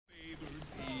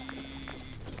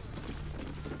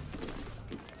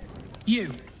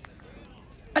You.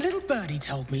 A little birdie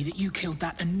told me that you killed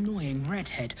that annoying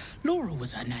redhead. Laura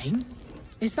was her name.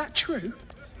 Is that true?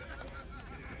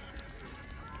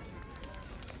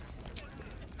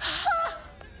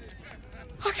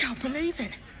 I can't believe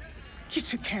it. You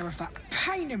took care of that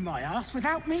pain in my ass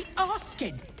without me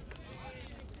asking.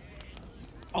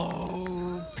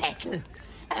 Oh, Petal,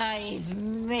 I've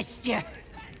missed you.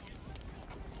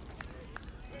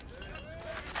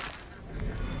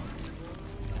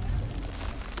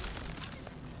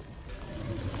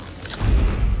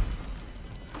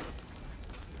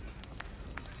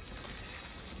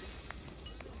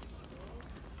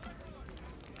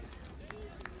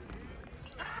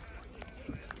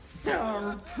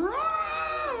 Surprise!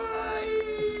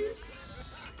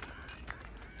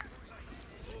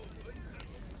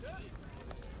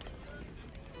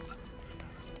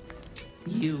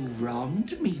 You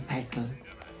wronged me, Petal.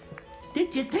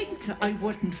 Did you think I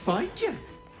wouldn't find you?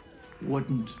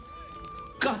 Wouldn't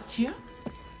got you?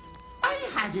 I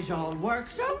had it all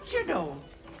worked out, you know.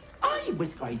 I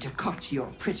was going to cut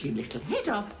your pretty little head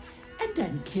off and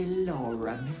then kill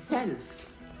Laura myself.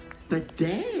 But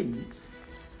then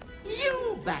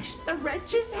you bashed the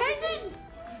wretch's head in.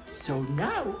 So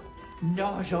now,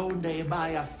 not only am I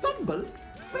a fumble,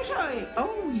 but I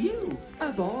owe you,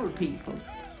 of all people,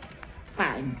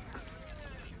 thanks.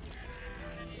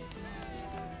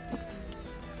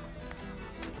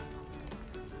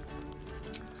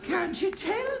 Can't you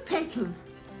tell, Petal?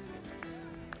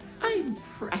 I'm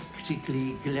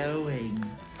practically glowing.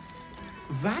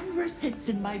 Vanra sits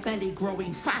in my belly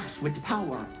growing fat with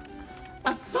power.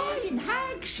 A fine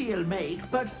hag she'll make,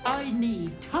 but I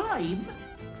need time.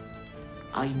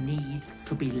 I need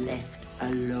to be left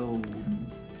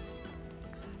alone.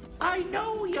 I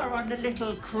know you're on a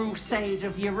little crusade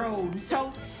of your own,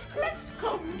 so let's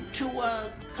come to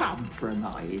a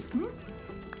compromise,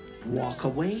 Walk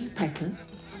away, Petal.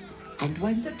 And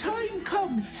when the time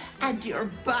comes and your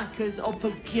back is up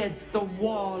against the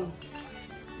wall,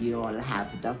 you'll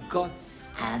have the guts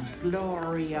and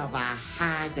glory of a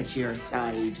hag at your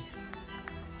side.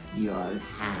 You'll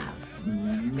have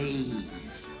me.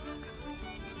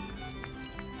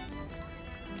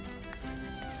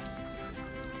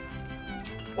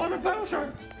 What about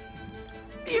her?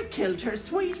 You killed her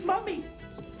sweet mummy.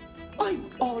 I'm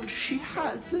all she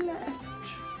has left.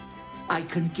 I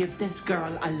can give this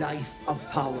girl a life of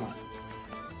power.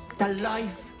 The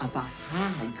life of a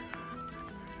hag.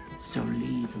 So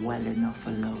leave well enough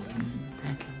alone,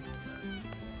 Petal.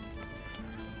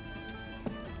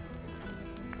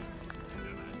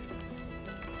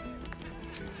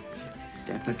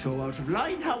 Step or two out of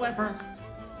line, however,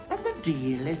 and the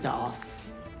deal is off.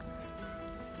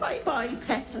 Bye-bye,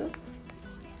 Petal.